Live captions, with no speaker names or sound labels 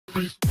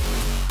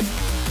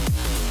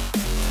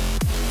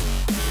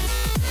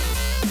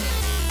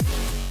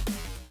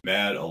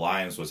Mad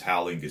Alliance was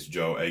howling. It's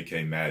Joe,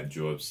 aka Mad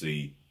Joe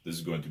FC. This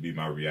is going to be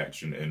my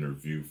reaction and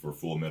review for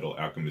Fullmetal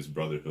Alchemist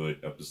Brotherhood,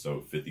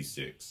 episode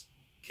 56.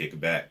 Kick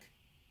back,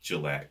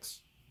 chillax.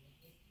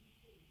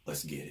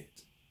 Let's get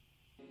it.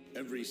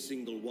 Every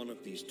single one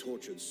of these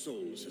tortured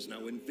souls has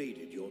now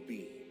invaded your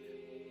being.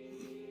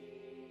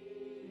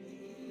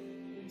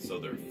 So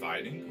they're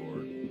fighting,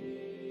 or?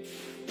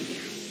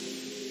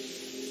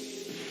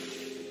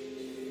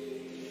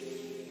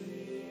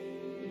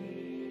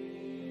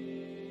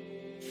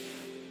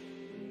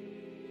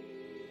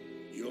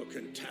 You're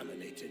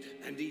contaminated,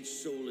 and each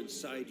soul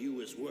inside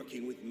you is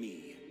working with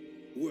me,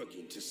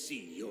 working to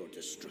see your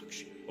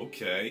destruction.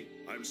 Okay.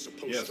 I'm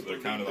supposed to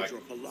believe kind of that like your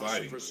fighting.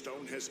 Philosopher's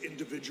Stone has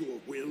individual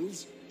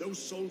wills? Those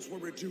souls were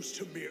reduced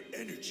to mere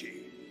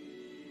energy.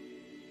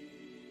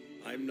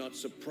 I'm not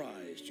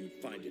surprised you'd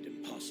find it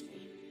impossible.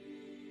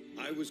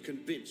 I was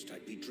convinced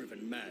I'd be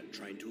driven mad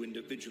trying to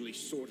individually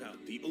sort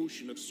out the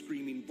ocean of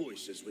screaming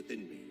voices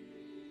within me.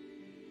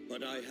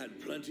 But I had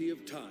plenty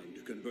of time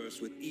to converse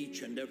with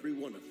each and every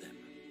one of them.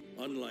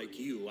 Unlike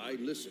you, I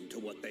listened to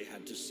what they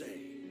had to say.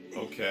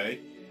 Okay.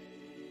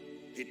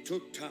 It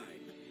took time,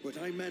 but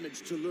I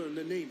managed to learn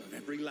the name of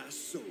every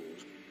last soul.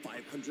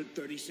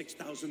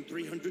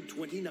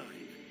 536,329.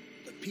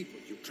 The people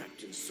you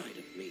trapped inside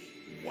of me.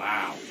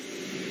 Wow.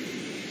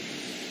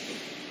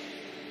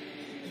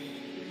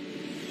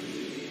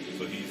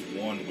 So he's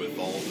one with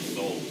all the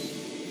souls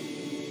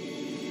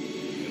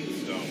in the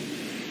stone.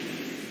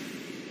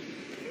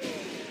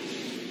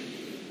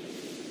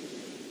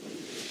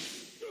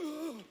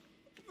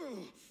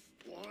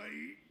 Why,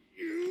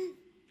 you...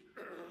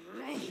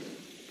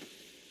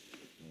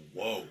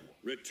 Whoa.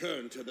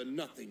 Return to the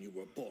nothing you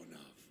were born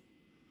of.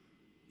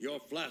 Your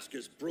flask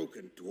is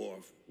broken,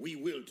 dwarf. We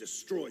will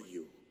destroy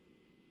you.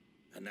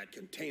 And that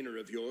container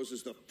of yours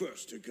is the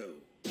first to go.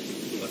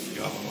 Let's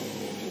go.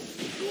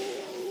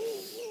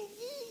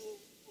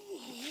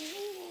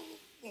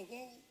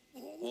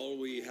 All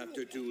we have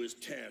to do is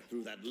tear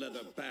through that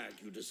leather bag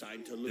you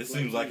designed to look This like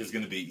seems like me. it's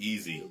going to be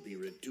easy. You'll be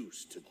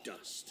reduced to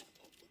dust.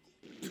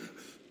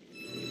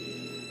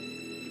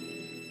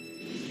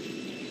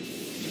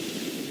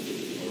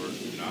 Or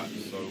not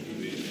so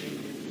easy.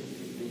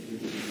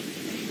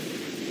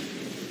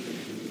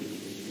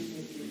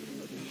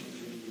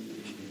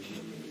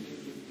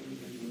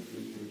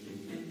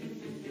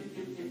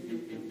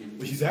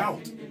 He's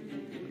out.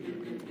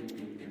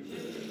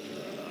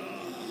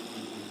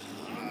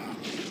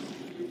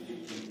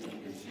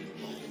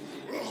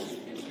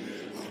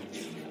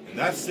 And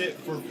that's it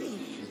for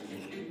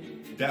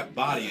that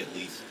body, at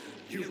least.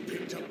 You've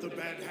picked up the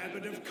bad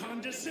habit of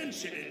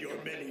condescension in your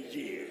many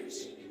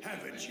years,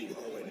 haven't you,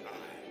 Owen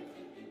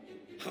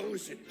I? How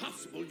is it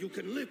possible you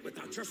can live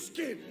without your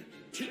skin?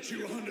 Did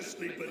you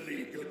honestly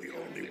believe you're the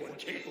only one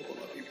capable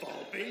of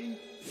evolving?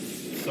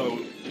 So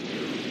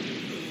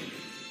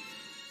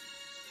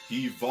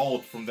he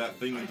evolved from that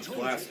thing in the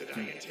flask that to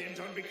I intend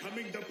on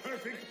becoming the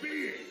perfect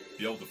being.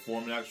 be able to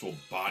form an actual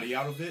body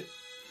out of it?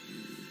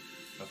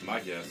 That's my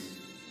guess.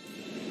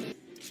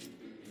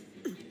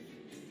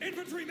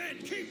 Infantrymen,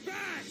 keep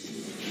back!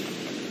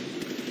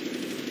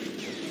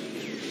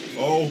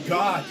 Oh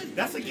god,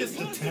 that's against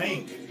the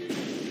tank.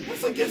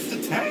 That's against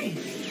the tank.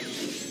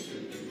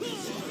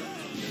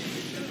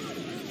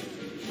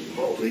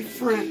 Holy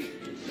frick.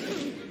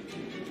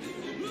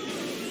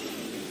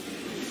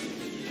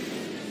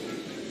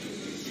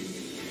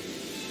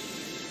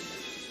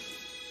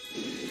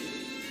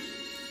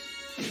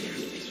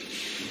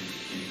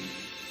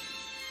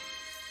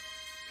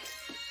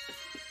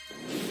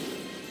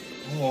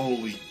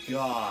 Holy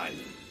God.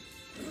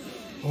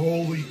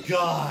 Holy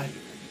God.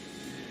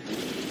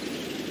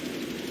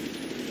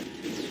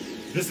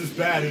 This is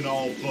bad and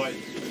all, but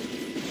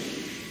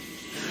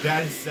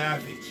that is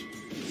savage.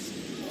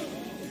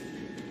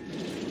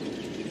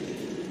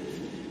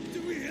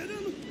 Did we hit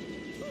him?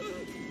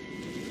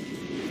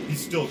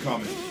 He's still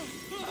coming.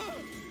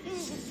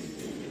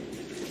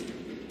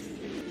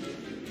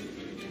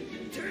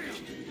 Damn!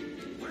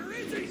 Where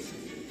is he?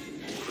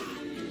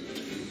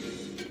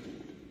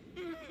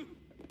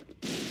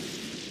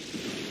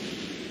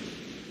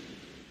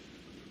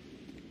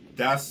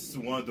 That's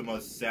one of the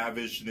most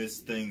savageness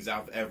things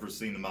I've ever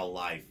seen in my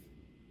life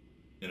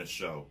in a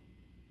show.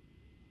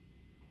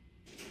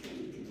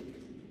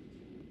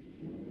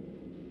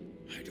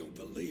 I don't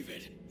believe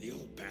it. The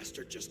old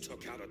bastard just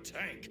took out a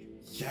tank.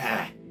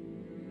 Yeah.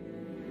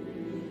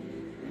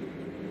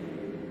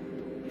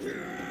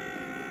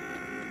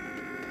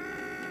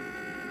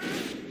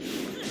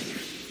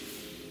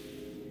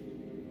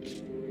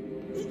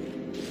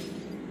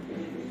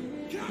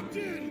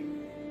 Captain!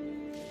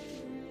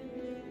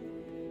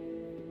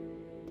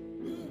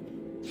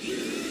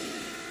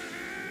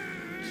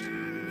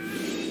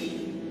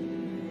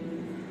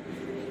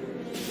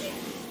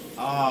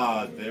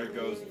 Ah, there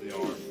goes the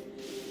arm.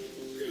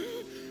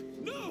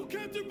 No,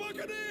 Captain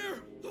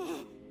Buccaneer!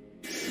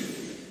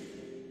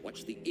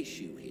 What's the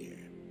issue here?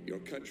 Your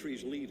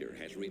country's leader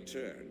has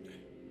returned.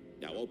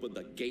 Now open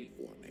the gate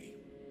for me.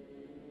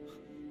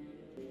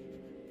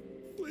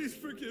 Please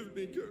forgive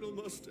me, Colonel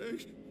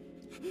Mustang.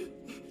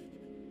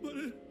 But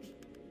it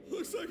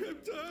looks like I'm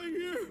dying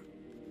here.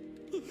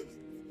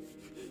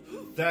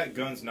 That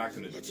gun's not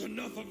gonna... That's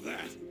enough of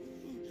that.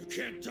 You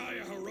can't die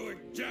a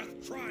heroic death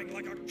crying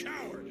like a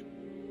coward.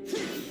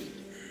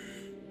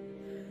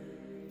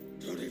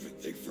 Don't even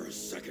think for a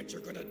second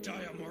you're gonna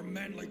die a more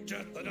manly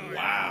death than I am.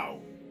 Wow.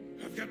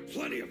 I've got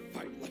plenty of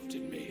fight left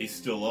in me. He's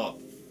still up.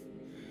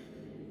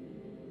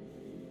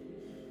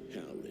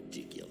 How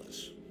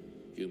ridiculous.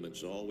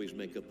 Humans always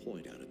make a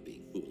point out of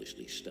being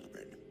foolishly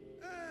stubborn.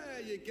 Ah,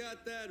 you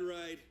got that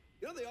right.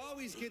 You know, they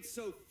always get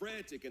so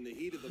frantic in the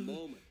heat of the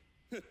moment.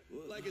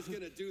 Like it's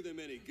gonna do them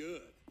any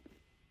good.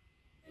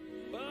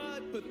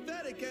 But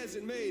pathetic as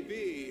it may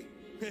be,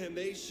 and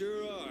they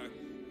sure are,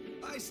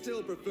 I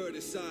still prefer to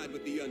side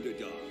with the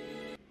underdog.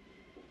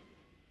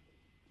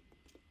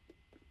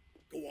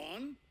 Go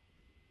on.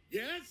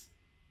 Yes?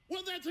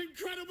 Well, that's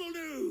incredible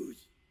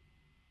news!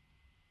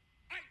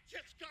 I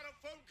just got a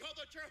phone call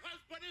that your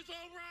husband is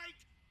all right!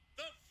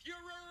 The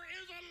Fuhrer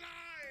is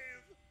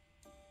alive!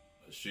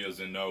 She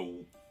doesn't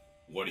know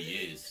what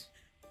he is.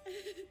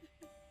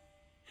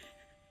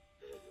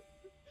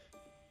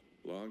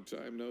 Long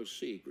time no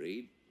see,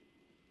 Greed.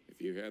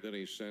 If you had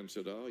any sense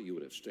at all, you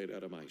would have stayed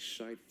out of my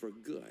sight for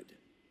good.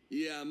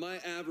 Yeah, my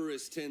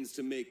avarice tends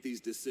to make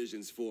these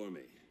decisions for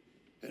me.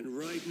 And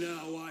right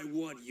now, I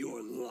want your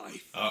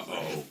life.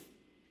 Uh-oh.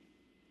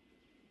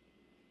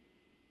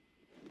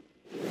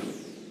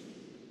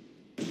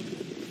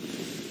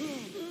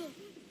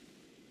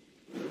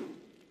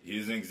 He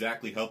isn't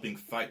exactly helping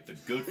fight the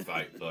good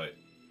fight, but...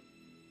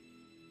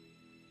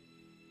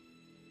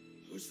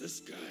 Who's this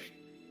guy?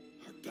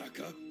 Our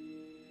backup?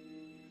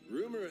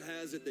 Rumor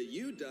has it that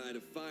you died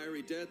a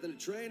fiery death in a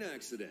train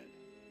accident.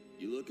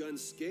 You look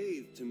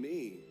unscathed to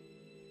me.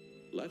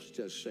 Let's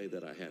just say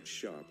that I have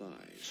sharp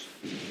eyes.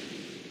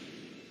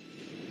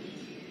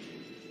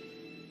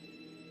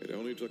 It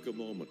only took a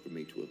moment for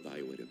me to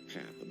evaluate a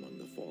path among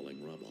the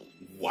falling rubble.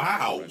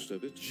 Wow! The rest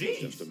of it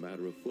Jeez. was just a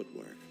matter of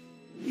footwork.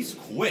 He's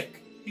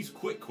quick. He's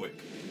quick.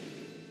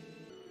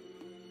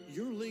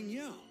 You're Ling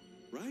Yao,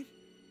 right?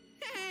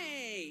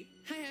 Hey!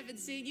 I haven't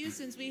seen you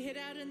since we hid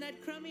out in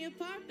that crummy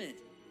apartment.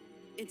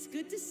 It's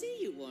good to see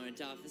you, Warrant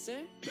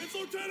Officer. It's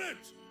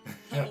Lieutenant!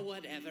 Oh,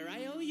 whatever.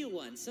 I owe you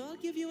one, so I'll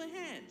give you a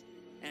hand.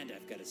 And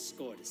I've got a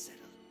score to settle.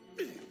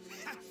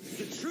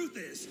 The truth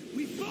is,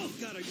 we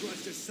both got a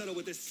grudge to settle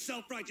with this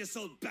self-righteous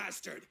old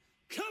bastard.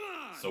 Come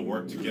on! So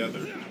work together.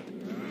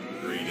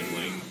 Greed and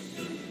Ling.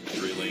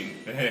 Ling.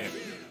 Hey.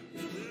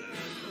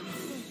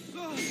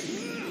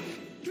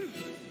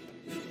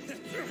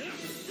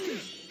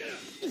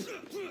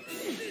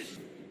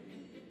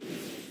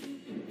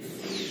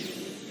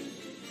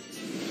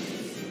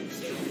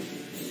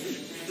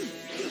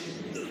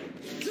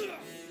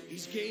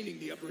 He's gaining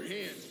the upper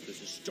hand.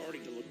 This is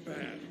starting to look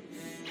bad.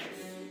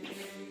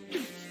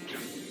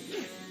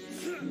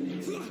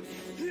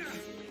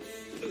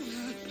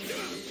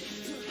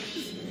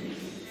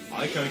 I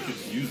like how he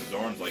could use his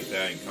arms like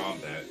that in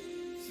combat.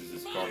 This is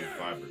his carbon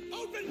fiber.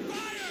 Open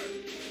fire!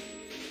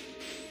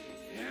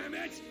 Damn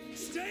it!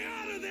 Stay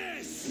out of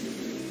this!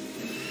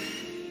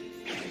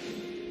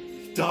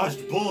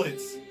 Dodged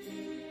bullets!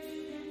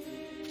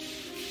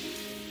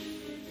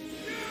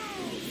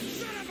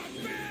 Son of a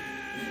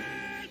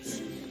bitch!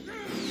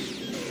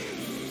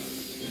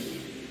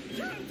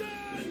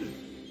 Captain!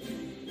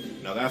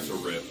 Now that's a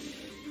rip.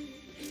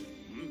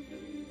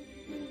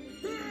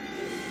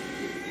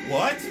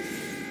 What?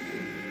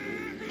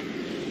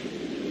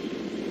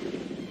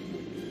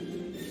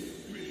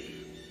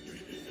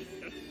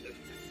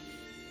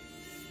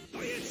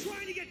 Are you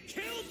trying to get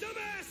killed,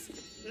 dumbass?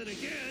 Then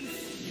again...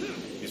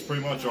 He's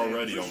pretty much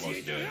already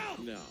almost dead.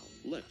 Now,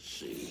 let's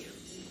see.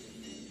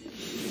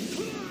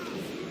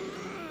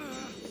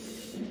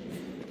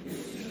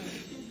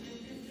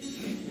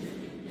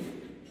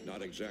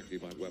 Not exactly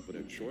my weapon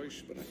of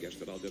choice, but I guess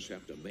that I'll just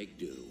have to make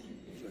do.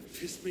 You've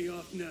pissed me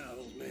off now,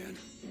 old man.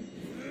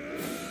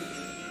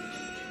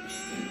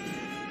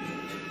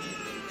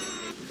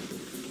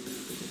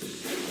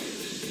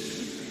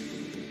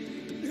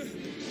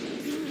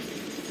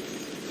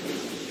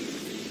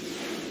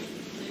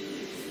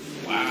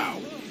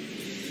 Wow.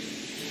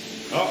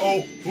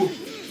 Uh-oh. Ooh.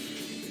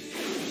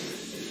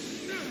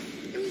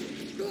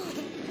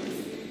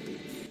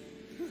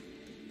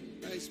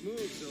 Nice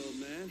moves, old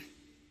man.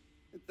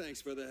 And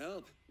thanks for the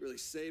help. Really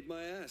saved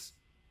my ass.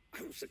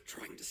 I wasn't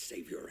trying to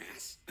save your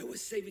ass. I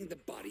was saving the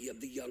body of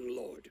the young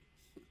lord.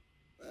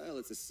 Well,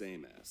 it's the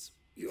same ass.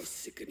 Your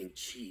sickening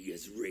chi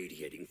is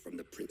radiating from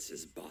the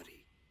prince's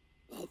body.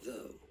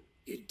 Although,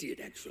 it did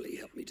actually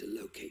help me to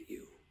locate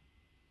you.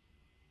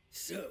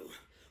 So,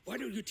 why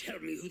don't you tell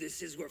me who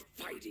this is we're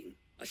fighting?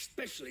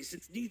 Especially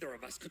since neither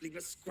of us could leave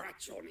a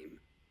scratch on him.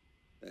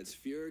 That's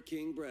Fuhrer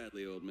King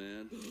Bradley, old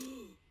man.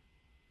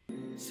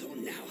 So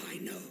now I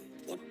know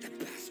what the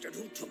bastard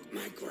who took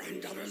my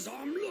granddaughter's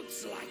arm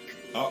looks like.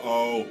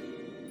 Uh-oh.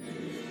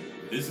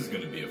 This is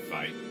gonna be a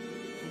fight.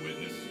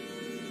 witness.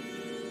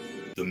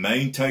 The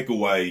main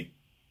takeaway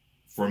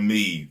for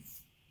me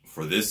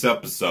for this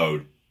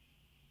episode,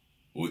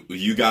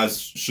 you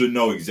guys should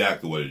know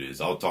exactly what it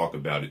is. I'll talk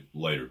about it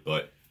later,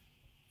 but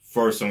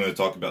first I'm going to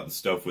talk about the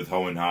stuff with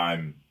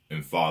Hohenheim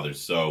and Father.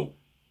 So,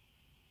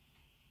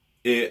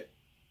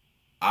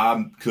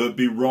 I could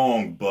be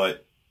wrong,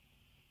 but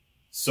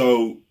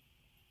so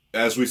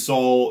as we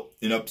saw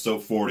in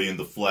episode 40 in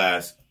the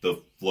flask,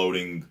 the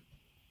floating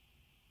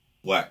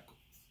black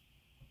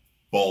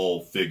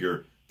ball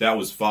figure, that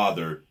was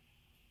Father.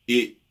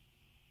 It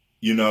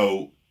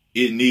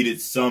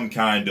needed some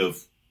kind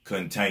of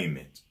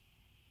containment.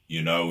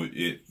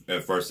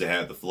 At first it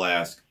had the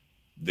flask,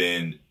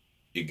 then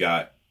it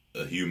got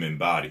a human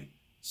body.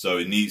 So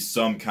it needs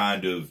some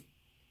kind of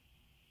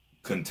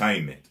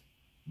containment.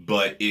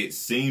 But it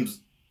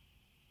seems,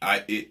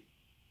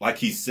 like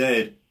he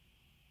said,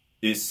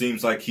 it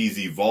seems like he's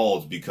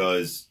evolved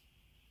because,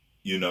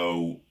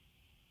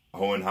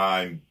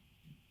 Hohenheim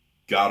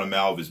got him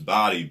out of his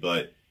body,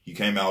 but he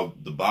came out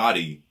of the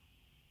body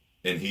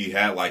and he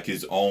had like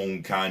his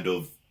own kind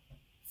of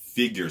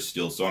figure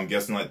still. So I'm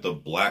guessing like the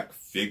black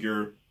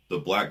figure, the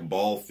black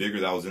ball figure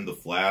that was in the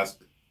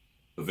flask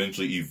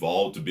eventually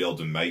evolved to be able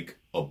to make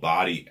a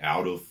body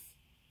out of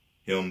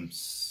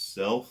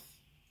himself.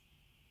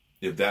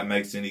 If that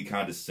makes any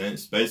kind of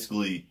sense.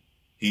 Basically,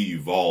 he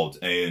evolved.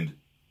 And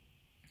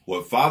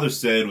what Father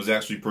said was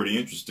actually pretty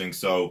interesting.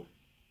 So,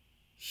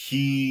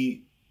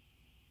 he's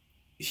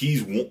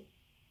the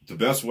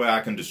best way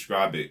I can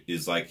describe it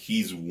is like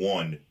he's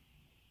one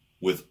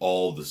with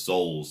all the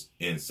souls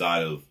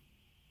inside of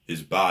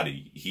his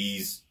body.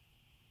 He's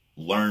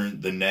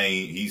learned the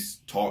name,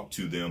 he's talked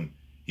to them,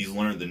 he's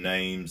learned the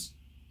names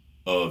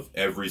of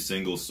every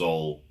single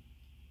soul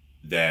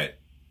that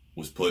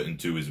was put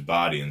into his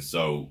body, and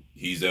so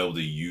he's able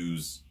to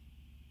use,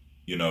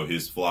 he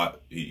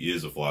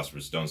is a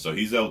Philosopher's Stone, so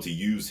he's able to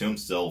use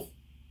himself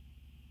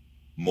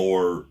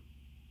more,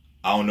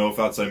 I don't know if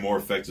I'd say more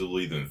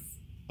effectively than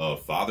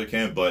Father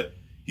can, but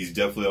he's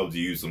definitely able to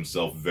use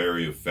himself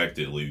very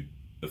effectively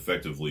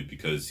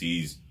because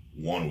he's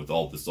one with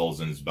all the souls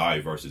in his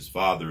body versus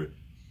Father.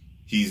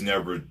 He's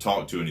never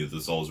talked to any of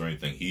the souls or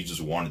anything. He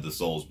just wanted the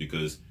souls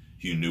because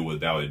he knew what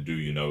that would do,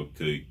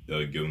 could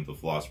give him the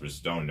Philosopher's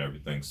Stone and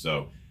everything.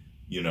 So,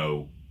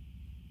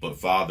 but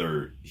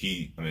Father,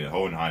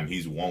 Hohenheim,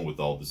 he's one with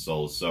all the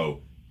souls.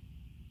 So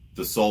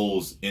the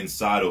souls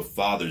inside of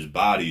Father's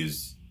body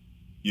is,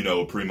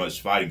 pretty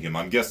much fighting him.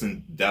 I'm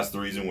guessing that's the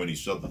reason when he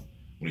shoved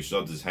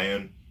his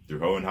hand through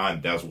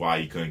Hohenheim, that's why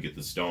he couldn't get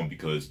the stone,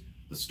 because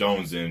the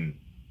stones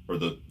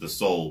the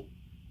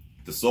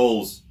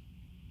souls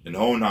in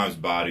Hohenheim's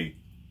body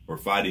were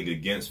fighting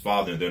against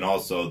Father, and then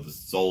also the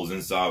souls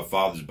inside of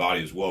Father's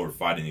body as well were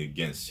fighting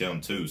against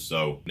him too.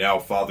 So now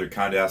Father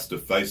kind of has to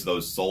face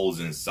those souls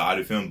inside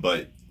of him,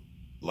 but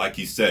like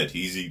he said,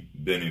 he's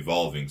been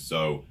evolving,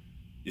 so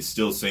it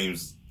still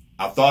seems,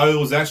 I thought it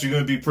was actually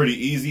going to be pretty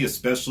easy,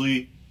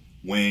 especially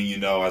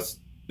when, I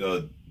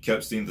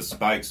kept seeing the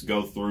spikes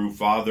go through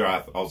Father.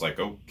 I was like,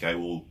 okay,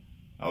 well,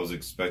 I was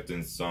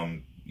expecting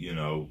some,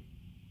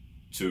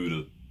 2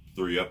 to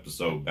 3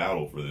 episode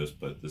battle for this,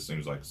 but this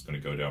seems like it's going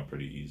to go down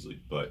pretty easily.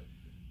 But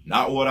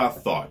not what I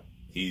thought.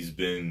 He's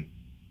been,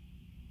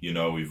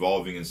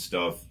 evolving and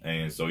stuff,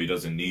 and so he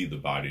doesn't need the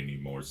body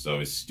anymore.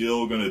 So it's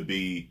still going to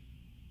be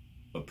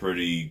a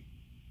pretty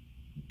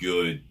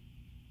good,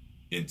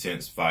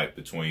 intense fight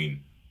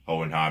between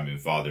Hohenheim and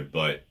Father,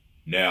 but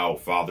now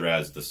Father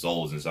has the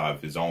souls inside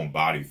of his own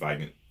body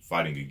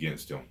fighting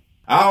against him.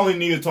 I only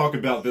need to talk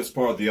about this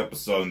part of the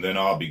episode and then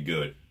I'll be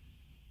good.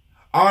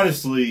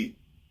 Honestly,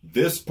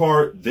 this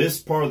part of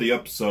the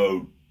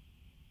episode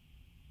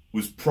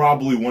was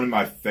probably one of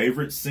my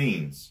favorite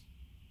scenes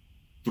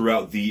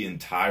throughout the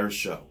entire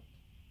show.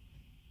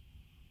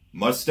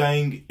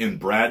 Mustang and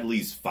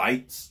Bradley's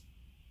fights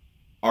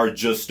are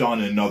just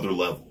on another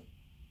level.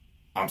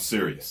 I'm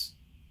serious.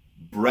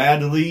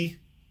 Bradley,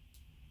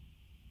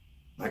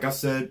 like I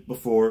said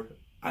before,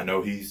 I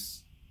know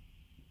he's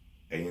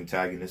an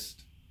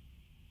antagonist.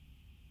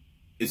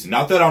 It's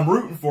not that I'm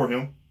rooting for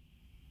him,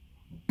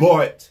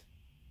 but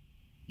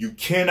you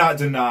cannot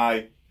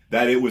deny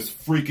that it was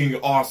freaking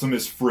awesome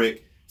as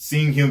frick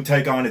seeing him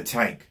take on a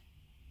tank.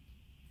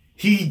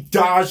 He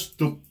dodged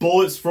the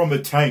bullets from a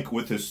tank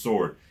with his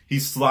sword. He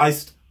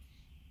sliced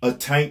a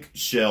tank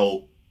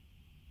shell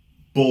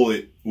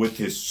bullet with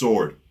his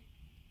sword.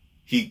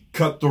 He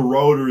cut the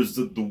rotors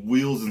of the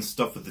wheels and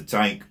stuff of the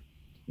tank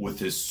with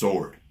his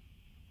sword.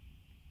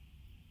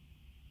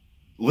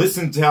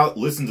 Listen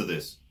to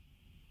this.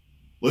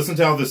 Listen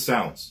to how this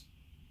sounds.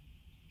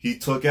 He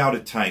took out a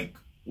tank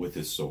with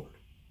his sword.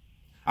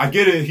 I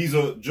get it. He's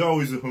a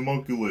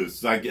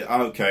homunculus.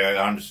 Okay,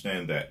 I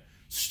understand that.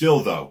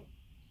 Still though,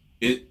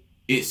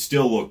 it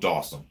still looked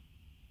awesome.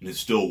 And it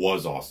still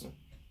was awesome.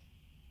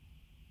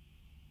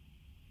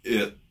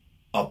 It's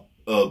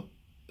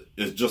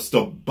just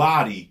a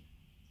body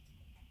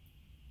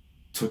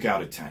took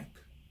out a tank.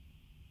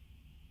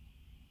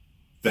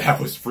 That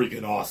was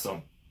freaking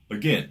awesome.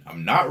 Again,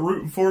 I'm not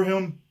rooting for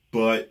him,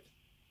 but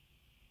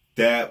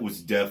that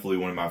was definitely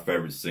one of my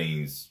favorite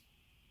scenes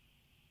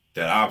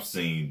that I've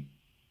seen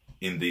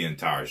in the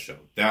entire show.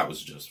 That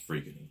was just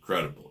freaking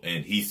incredible.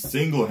 And he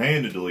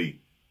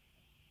single-handedly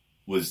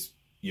was,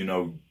 you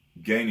know,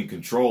 gaining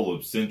control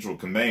of Central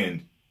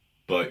Command,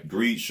 but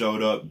Greed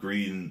showed up,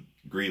 Greeling,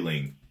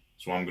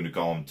 that's what I'm going to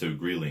call him too,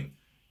 Greeling.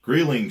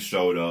 Greeling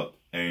showed up,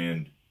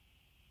 and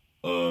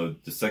the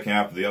second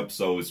half of the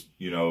episode is,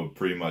 you know,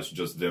 pretty much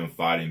just them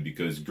fighting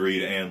because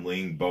Greed and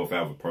Ling both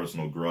have a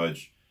personal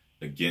grudge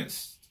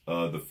against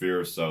the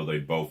Fear, so they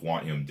both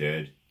want him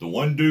dead. The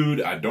one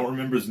dude, I don't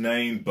remember his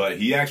name, but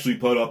he actually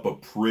put up a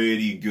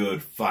pretty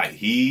good fight.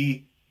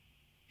 He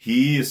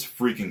is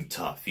freaking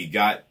tough. He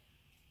got,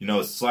 you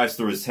know, sliced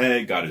through his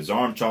head, got his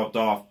arm chopped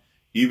off.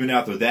 Even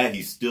after that,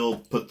 he still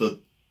put the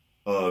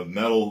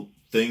metal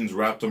things,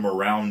 wrapped them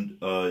around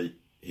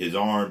his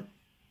arm.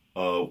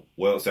 What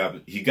else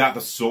happened? He got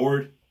the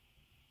sword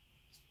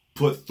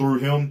put through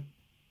him,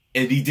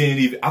 and he didn't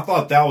even. I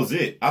thought that was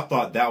it. I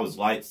thought that was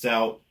lights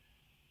out.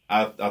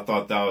 I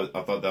thought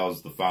that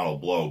was the final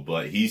blow,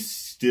 but he's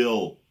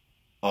still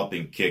up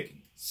and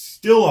kicking.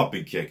 Still up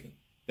and kicking.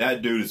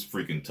 That dude is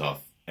freaking tough.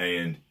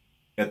 And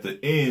at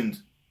the end,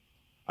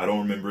 I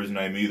don't remember his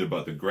name either,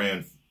 but the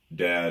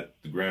grandfather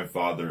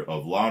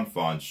of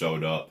Lanfan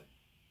showed up,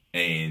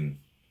 and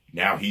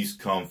now he's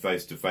come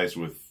face to face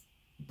with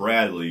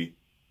Bradley,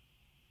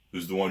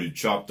 who's the one who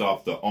chopped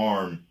off the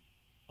arm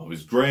of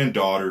his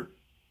granddaughter.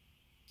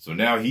 So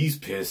now he's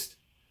pissed.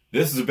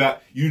 This is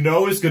about, you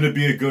know, it's going to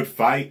be a good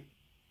fight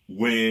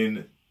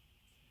when,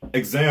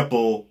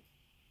 example,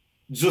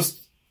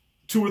 just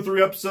 2 or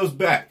 3 episodes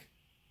back,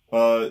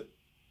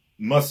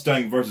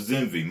 Mustang versus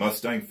Envy.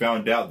 Mustang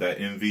found out that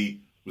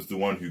Envy was the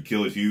one who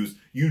killed Hughes.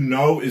 You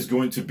know it's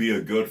going to be a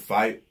good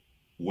fight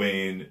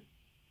when,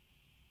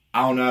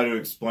 I don't know how to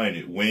explain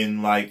it,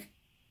 when, like,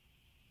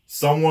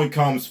 someone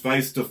comes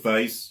face to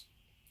face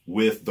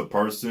with the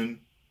person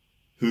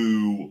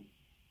who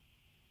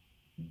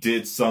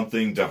did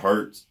something to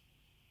hurt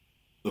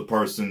the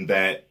person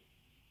that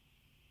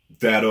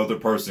other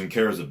person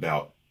cares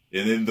about.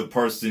 And then the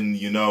person,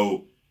 you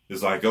know,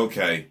 is like,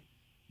 okay,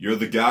 you're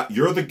the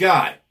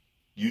guy,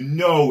 you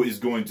know is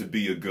going to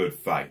be a good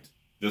fight.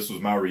 This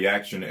was my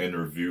reaction and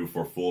review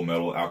for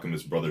Fullmetal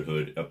Alchemist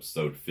Brotherhood,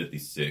 episode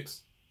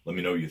 56. Let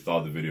me know what you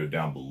thought of the video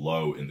down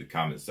below in the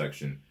comment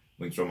section.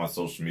 Links for my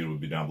social media will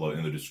be down below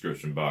in the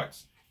description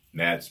box.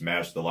 Mad,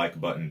 smash the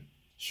like button.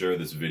 Share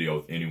this video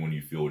with anyone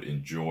you feel would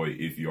enjoy.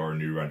 If you are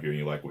new around here and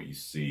you like what you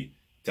see,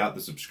 tap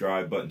the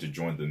subscribe button to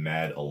join the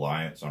Mad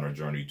Alliance on our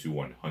journey to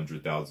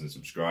 100,000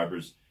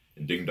 subscribers.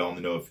 And ding dong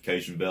the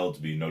notification bell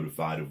to be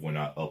notified of when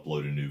I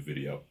upload a new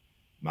video.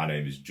 My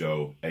name is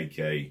Joe,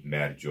 aka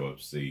Mad Joe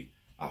FC.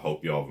 I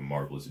hope y'all have a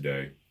marvelous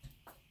day.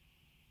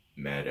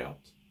 Mad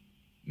out.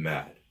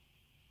 Mad.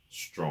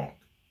 Strong.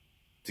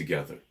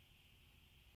 Together.